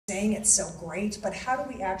saying it's so great, but how do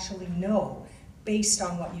we actually know based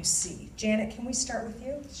on what you see? Janet, can we start with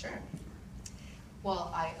you? Sure.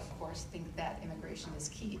 Well, I, of course, think that immigration is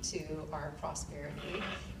key to our prosperity,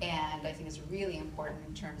 and I think it's really important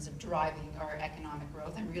in terms of driving our economic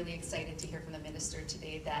growth. I'm really excited to hear from the Minister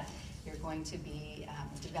today that you're going to be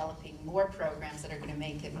developing more programs that are going to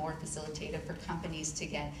make it more facilitative for companies to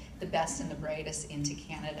get the best and the brightest into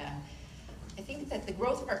Canada. I think that the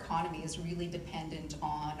growth of our economy is really dependent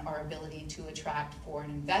on our ability to attract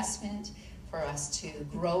foreign investment, for us to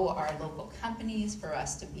grow our local companies, for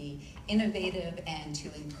us to be innovative and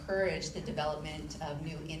to encourage the development of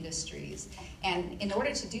new industries. And in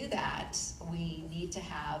order to do that, we need to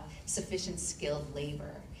have sufficient skilled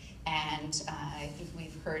labor. And I think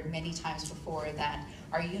we've heard many times before that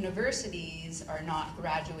our universities are not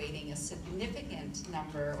graduating a significant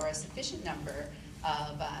number or a sufficient number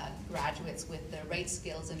of graduates with the right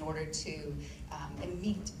skills in order to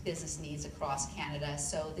meet business needs across Canada.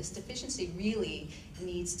 So this deficiency really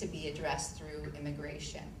needs to be addressed through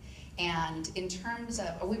immigration. And in terms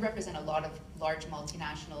of, we represent a lot of large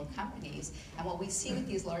multinational companies, and what we see with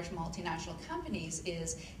these large multinational companies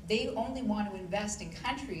is they only want to invest in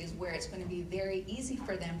countries where it's going to be very easy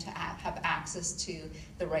for them to have access to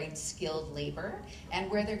the right skilled labor, and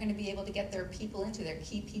where they're going to be able to get their people into, their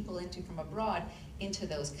key people into from abroad, into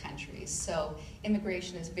those countries. So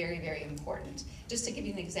immigration is very, very important. Just to give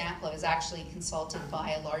you an example, I was actually consulted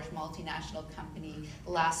by a large multinational company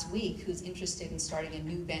last week who's interested in starting a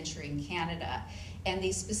new venture in Canada. And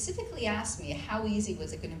they specifically asked me how easy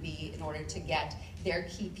was it going to be in order to get their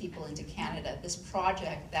key people into Canada. This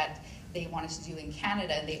project that they wanted to do in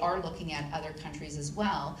Canada, and they are looking at other countries as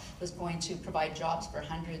well, was going to provide jobs for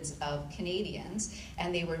hundreds of Canadians.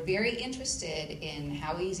 And they were very interested in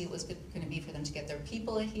how easy it was going to be for them to get their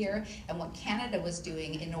people here, and what Canada was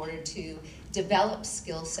doing in order to develop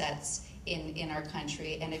skill sets in our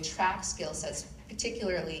country and attract skill sets,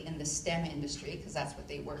 particularly in the STEM industry, because that's what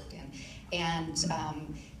they worked in. And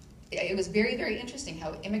it was very, very interesting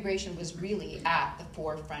how immigration was really at the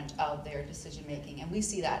forefront of their decision making, and we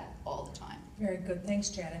see that all the time. Very good, thanks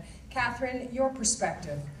Janet. Catherine, your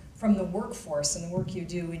perspective from the workforce and the work you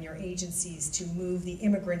do in your agencies to move the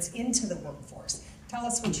immigrants into the workforce. Tell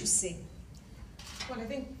us what you see. Well, I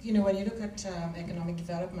think, when you look at economic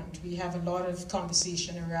development, we have a lot of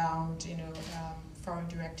conversation around, foreign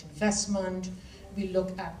direct investment. We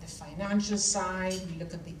look at the financial side, we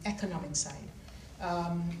look at the economic side.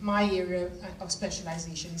 My area of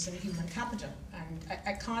specialization is in human capital, and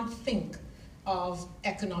I can't think of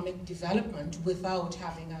economic development without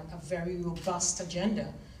having a very robust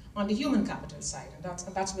agenda on the human capital side, and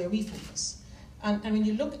that's where we focus. And when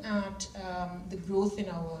you look at the growth in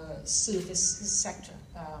our services sector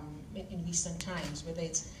in recent times, whether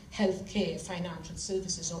it's healthcare, financial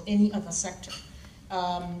services, or any other sector,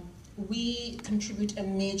 we contribute a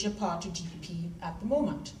major part to GDP at the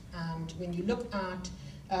moment. And when you look at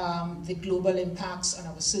the global impacts on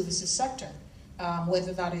our services sector,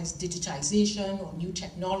 whether that is digitization or new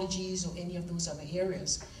technologies or any of those other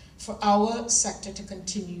areas, for our sectors to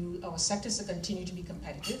continue to be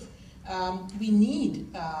competitive, we need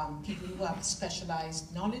people who have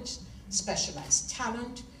specialized knowledge, specialized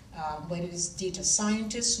talent, whether it's data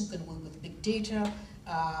scientists who can work with big data.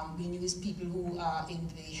 We need people who are in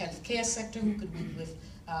the healthcare sector who could work with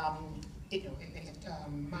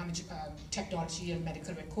manage technology and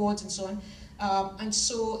medical records and so on. And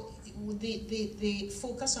so the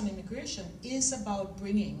focus on immigration is about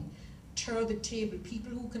bringing to the table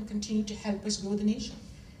people who can continue to help us grow the nation,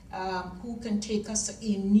 who can take us to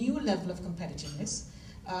a new level of competitiveness,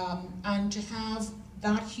 and to have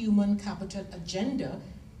that human capital agenda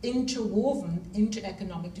interwoven into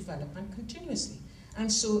economic development continuously. And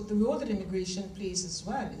so the role that immigration plays as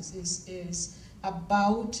well is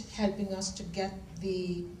about helping us to get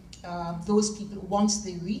those people, once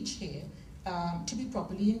they reach here, to be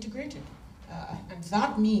properly integrated. And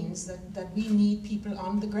that means that we need people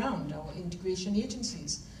on the ground, our integration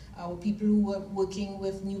agencies, our people who are working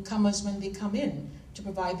with newcomers when they come in, to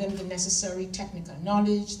provide them the necessary technical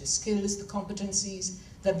knowledge, the skills, the competencies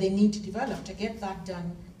that they need to develop to get that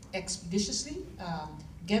done expeditiously,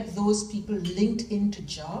 get those people linked into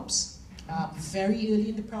jobs very early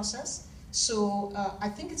in the process. So I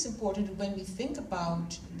think it's important that when we think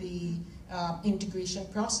about the integration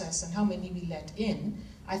process and how many we let in,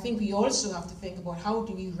 I think we also have to think about how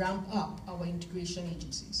do we ramp up our integration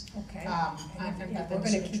agencies. Okay, and we're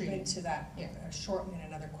going to keep into that shortly in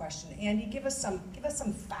another question. Andy, give us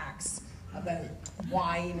some facts about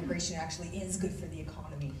why immigration actually is good for the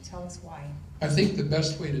economy. Tell us why. I think the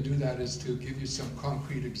best way to do that is to give you some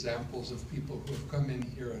concrete examples of people who have come in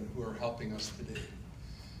here and who are helping us today.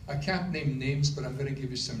 I can't name names, but I'm going to give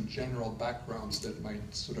you some general backgrounds that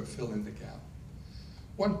might sort of fill in the gap.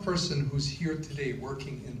 One person who's here today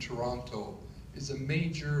working in Toronto is a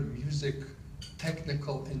major music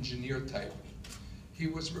technical engineer type. He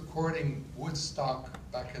was recording Woodstock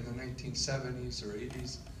back in the 1970s or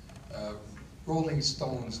 80s, Rolling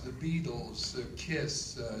Stones, the Beatles,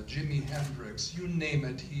 Kiss, Jimi Hendrix, you name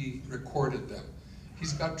it, he recorded them.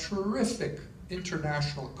 He's got terrific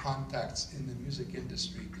international contacts in the music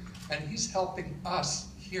industry, and he's helping us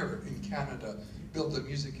here in Canada build the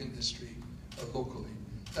music industry locally.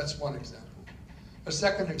 That's one example. A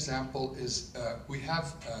second example is we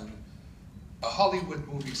have a Hollywood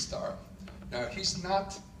movie star. Now, he's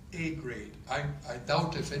not A grade. I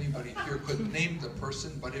doubt if anybody here could name the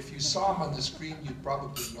person, but if you saw him on the screen, you'd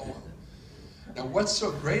probably know him. Now, what's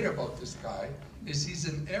so great about this guy is he's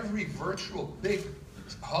in every virtual big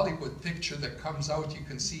Hollywood picture that comes out. You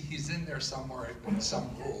can see he's in there somewhere in some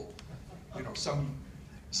role, you know, some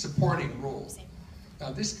supporting role.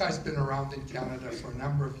 Now, this guy's been around in Canada for a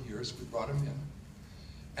number of years. We brought him in.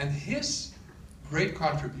 And his great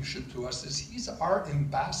contribution to us is he's our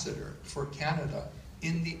ambassador for Canada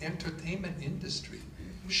in the entertainment industry,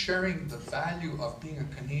 sharing the value of being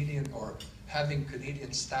a Canadian or having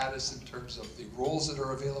Canadian status in terms of the roles that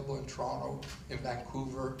are available in Toronto, in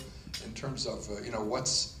Vancouver, in terms of you know,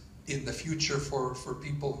 what's in the future for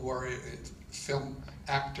people who are film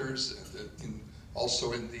actors,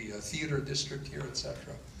 also in the theater district here,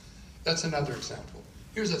 etc. That's another example.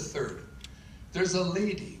 Here's a third. There's a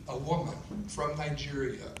lady, a woman from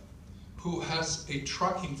Nigeria, who has a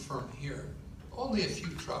trucking firm here. Only a few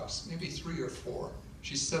trucks, maybe 3 or 4.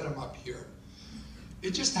 She set them up here.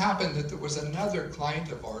 It just happened that there was another client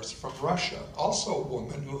of ours from Russia, also a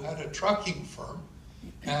woman who had a trucking firm,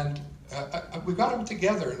 and we got them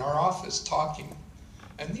together in our office talking.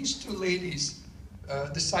 And these two ladies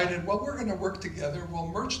decided, well, we're going to work together, we'll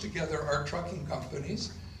merge together our trucking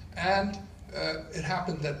companies, and it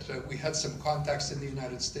happened that we had some contacts in the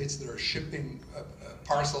United States that are shipping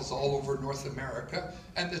parcels all over North America,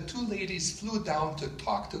 and the two ladies flew down to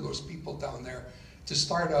talk to those people down there to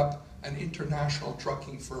start up an international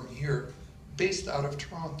trucking firm here based out of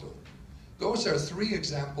Toronto. Those are 3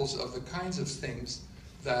 examples of the kinds of things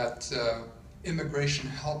that immigration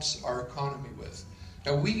helps our economy with.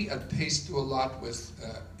 Now, we at PACE do a lot with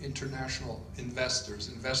international investors,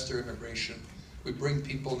 investor immigration. We bring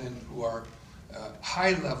people in who are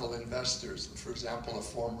high-level investors. For example, a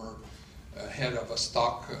former head of a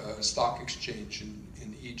stock exchange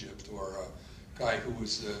in Egypt, or a guy who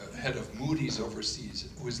was head of Moody's overseas,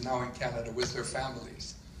 who is now in Canada with their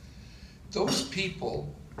families. Those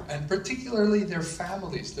people, and particularly their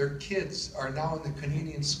families, their kids, are now in the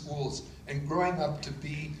Canadian schools and growing up to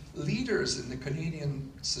be leaders in the Canadian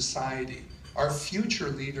society, are future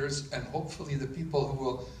leaders, and hopefully the people who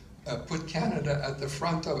will put Canada at the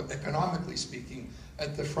front of, economically speaking,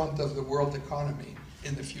 at the front of the world economy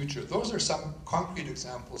in the future. Those are some concrete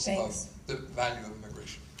examples of the value of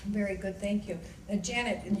immigration. Very good, thank you.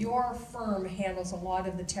 Janet, your firm handles a lot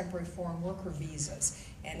of the temporary foreign worker visas,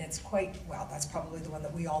 and it's quite, well, that's probably the one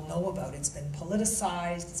that we all know about. It's been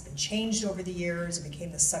politicized, it's been changed over the years, it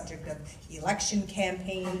became the subject of election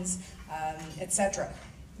campaigns, etc.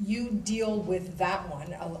 You deal with that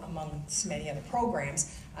one amongst many other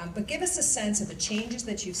programs, but give us a sense of the changes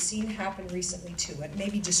that you've seen happen recently to it.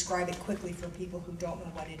 Maybe describe it quickly for people who don't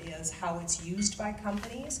know what it is, how it's used by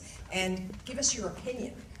companies, and give us your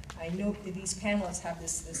opinion. I know that these panelists have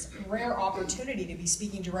this rare opportunity to be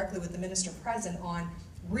speaking directly with the Minister Present on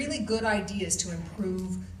really good ideas to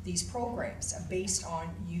improve these programs based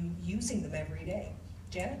on you using them every day.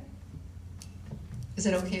 Janet? Is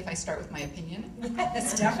it okay if I start with my opinion?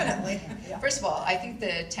 Yes, definitely. Yeah. First of all, I think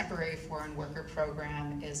the temporary foreign worker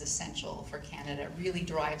program is essential for Canada. It really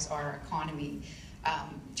drives our economy.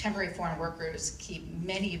 Temporary foreign workers keep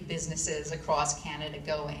many businesses across Canada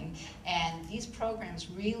going, and these programs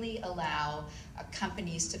really allow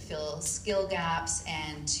companies to fill skill gaps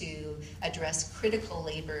and to address critical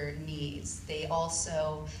labor needs. They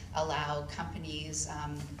also allow companies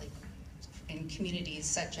like in communities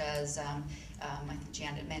such as I think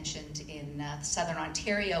Janet mentioned in Southern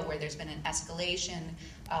Ontario, where there's been an escalation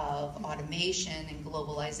of automation and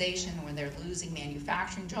globalization, where they're losing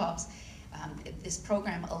manufacturing jobs. This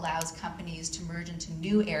program allows companies to merge into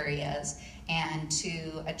new areas and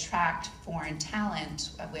to attract foreign talent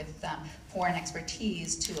with foreign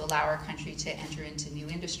expertise to allow our country to enter into new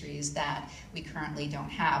industries that we currently don't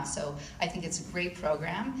have. So I think it's a great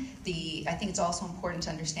program. I think it's also important to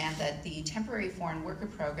understand that the temporary foreign worker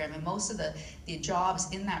program and most of the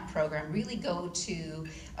jobs in that program really go to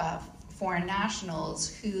foreign nationals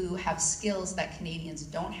who have skills that Canadians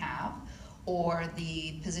don't have, or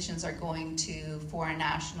the positions are going to foreign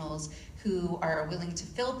nationals who are willing to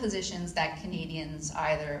fill positions that Canadians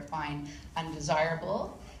either find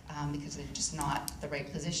undesirable because they're just not the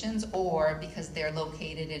right positions, or because they're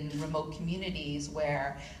located in remote communities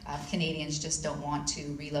where Canadians just don't want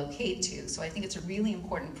to relocate to. So I think it's a really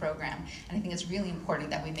important program, and I think it's really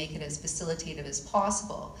important that we make it as facilitative as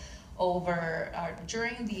possible.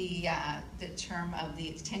 During the term of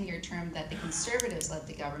the 10-year term that the Conservatives led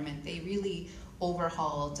the government, they really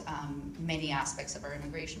overhauled many aspects of our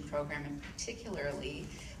immigration program, and particularly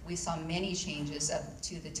we saw many changes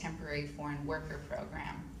to the temporary foreign worker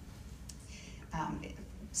program.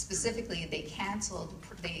 Specifically, they canceled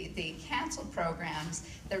programs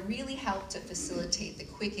that really helped to facilitate the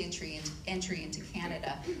quick entry into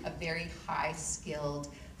Canada of very high-skilled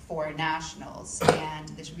foreign nationals, and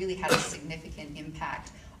this really had a significant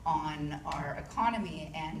impact on our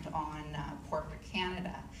economy and on corporate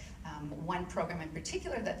Canada. One program in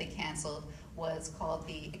particular that they canceled was called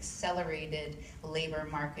the Accelerated Labor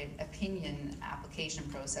Market Opinion Application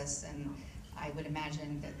Process, and I would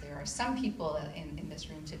imagine that there are some people in this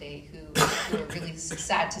room today who are really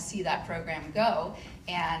sad to see that program go,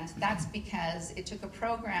 and that's because it took a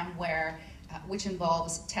program which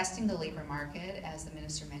involves testing the labor market, as the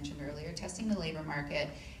minister mentioned earlier, testing the labor market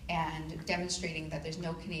and demonstrating that there's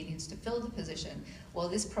no Canadians to fill the position. Well,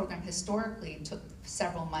 this program historically took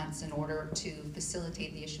several months in order to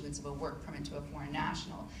facilitate the issuance of a work permit to a foreign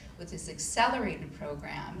national. With this accelerated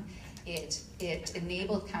program, it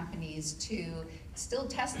enabled companies to still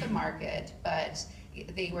test the market, but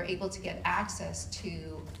they were able to get access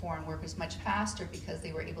to foreign workers much faster because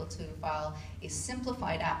they were able to file a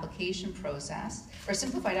simplified application process, or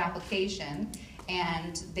simplified application,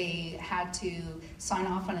 and they had to sign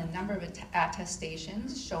off on a number of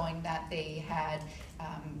attestations showing that they had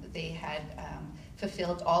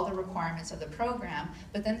fulfilled all the requirements of the program,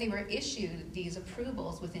 but then they were issued these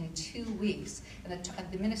approvals within 2 weeks. And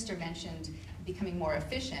the minister mentioned becoming more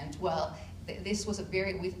efficient. Well, this was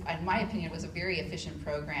in my opinion, was a very efficient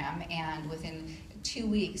program, and within 2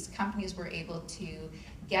 weeks, companies were able to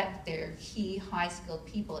get their key high-skilled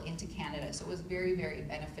people into Canada. So it was very, very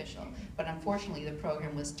beneficial. But unfortunately, the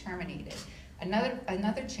program was terminated.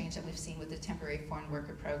 Another change that we've seen with the temporary foreign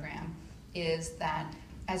worker program is that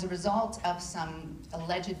as a result of some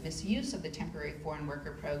alleged misuse of the temporary foreign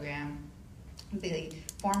worker program, the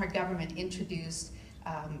former government introduced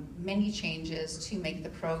many changes to make the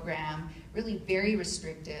program really very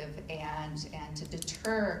restrictive and to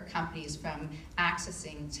deter companies from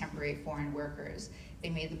accessing temporary foreign workers. They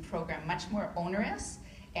made the program much more onerous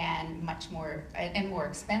and more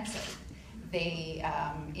expensive. They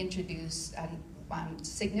introduced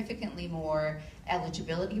significantly more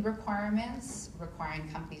eligibility requirements, requiring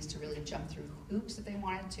companies to really jump through hoops if they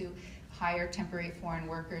wanted to hire temporary foreign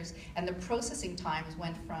workers, and the processing times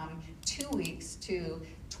went from 2 weeks to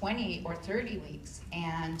 20 or 30 weeks.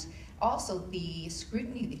 And also the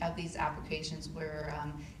scrutiny of these applications were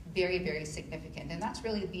very, very significant. And that's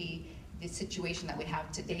really the situation that we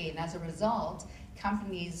have today. And as a result,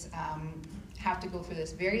 companies have to go through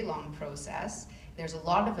this very long process. There's a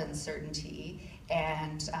lot of uncertainty,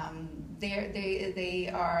 and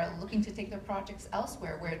they are looking to take their projects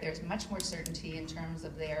elsewhere where there's much more certainty in terms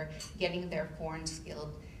of getting their foreign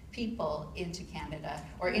skilled people into Canada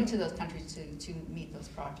or into those countries to meet those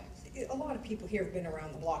projects. A lot of people here have been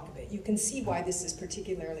around the block a bit. You can see why this is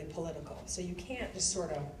particularly political. So you can't just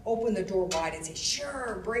sort of open the door wide and say,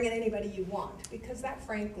 sure, bring in anybody you want, because that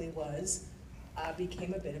frankly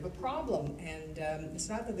became a bit of a problem. And it's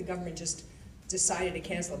not that the government just decided to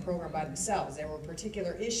cancel a program by themselves. There were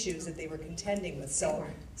particular issues that they were contending with. So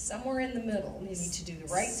somewhere in the middle, you need to do the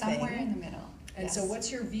right thing. Somewhere in the middle. And yes. so what's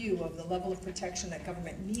your view of the level of protection that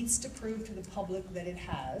government needs to prove to the public that it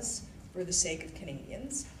has for the sake of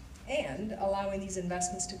Canadians, and allowing these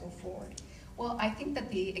investments to go forward? Well, I think that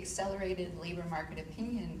the accelerated labor market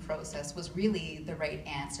opinion process was really the right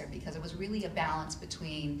answer, because it was really a balance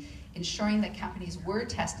between ensuring that companies were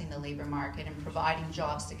testing the labor market and providing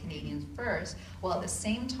jobs to Canadians first, while at the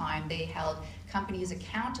same time they held companies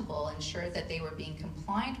accountable, ensured that they were being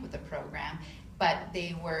compliant with the program, but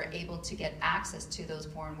they were able to get access to those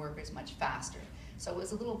foreign workers much faster. So it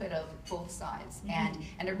was a little bit of both sides, and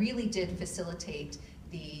it really did facilitate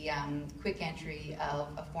the quick entry of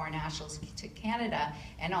foreign nationals to Canada,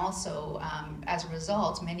 and also as a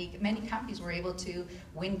result, many companies were able to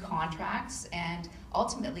win contracts and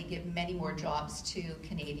ultimately give many more jobs to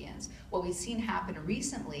Canadians. What we've seen happen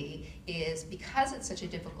recently is, because it's such a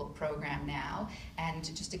difficult program now, and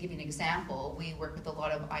just to give you an example, we work with a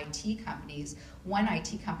lot of IT companies. One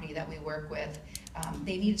IT company that we work with,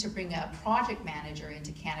 they needed to bring a project manager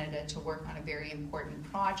into Canada to work on a very important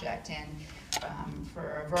project, and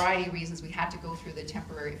for a variety of reasons we had to go through the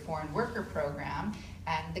temporary foreign worker program,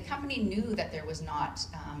 and the company knew that there was not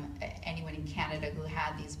anyone in Canada who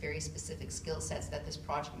had these very specific skill sets that this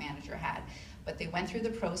project manager had. But they went through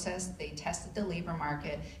the process, they tested the labor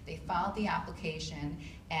market, they filed the application,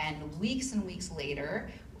 and weeks and weeks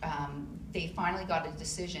later, they finally got a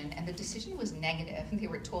decision, and the decision was negative. They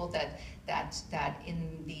were told that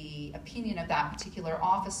in the opinion of that particular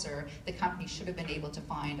officer, the company should have been able to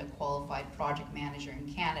find a qualified project manager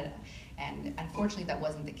in Canada. And unfortunately, that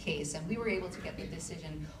wasn't the case, and we were able to get the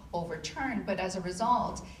decision overturned, but as a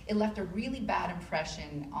result, it left a really bad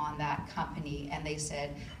impression on that company, and they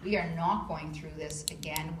said, we are not going through this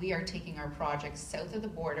again. We are taking our projects south of the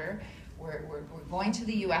border. We're going to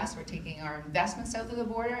the US, we're taking our investments south of the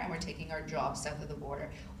border, and we're taking our jobs south of the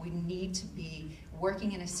border. We need to be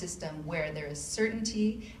working in a system where there is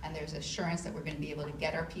certainty and there's assurance that we're going to be able to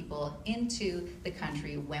get our people into the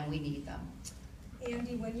country when we need them.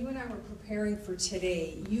 Andy, when you and I were preparing for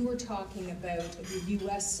today, you were talking about the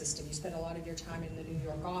US system. You spent a lot of your time in the New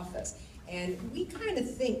York office. And we kind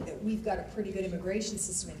of think that we've got a pretty good immigration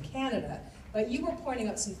system in Canada, but you were pointing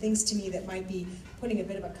out some things to me that might be putting a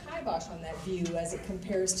bit of a kibosh on that view as it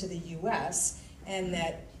compares to the US, and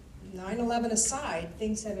that 9/11 aside,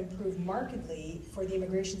 things have improved markedly for the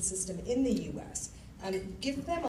immigration system in the US. Give them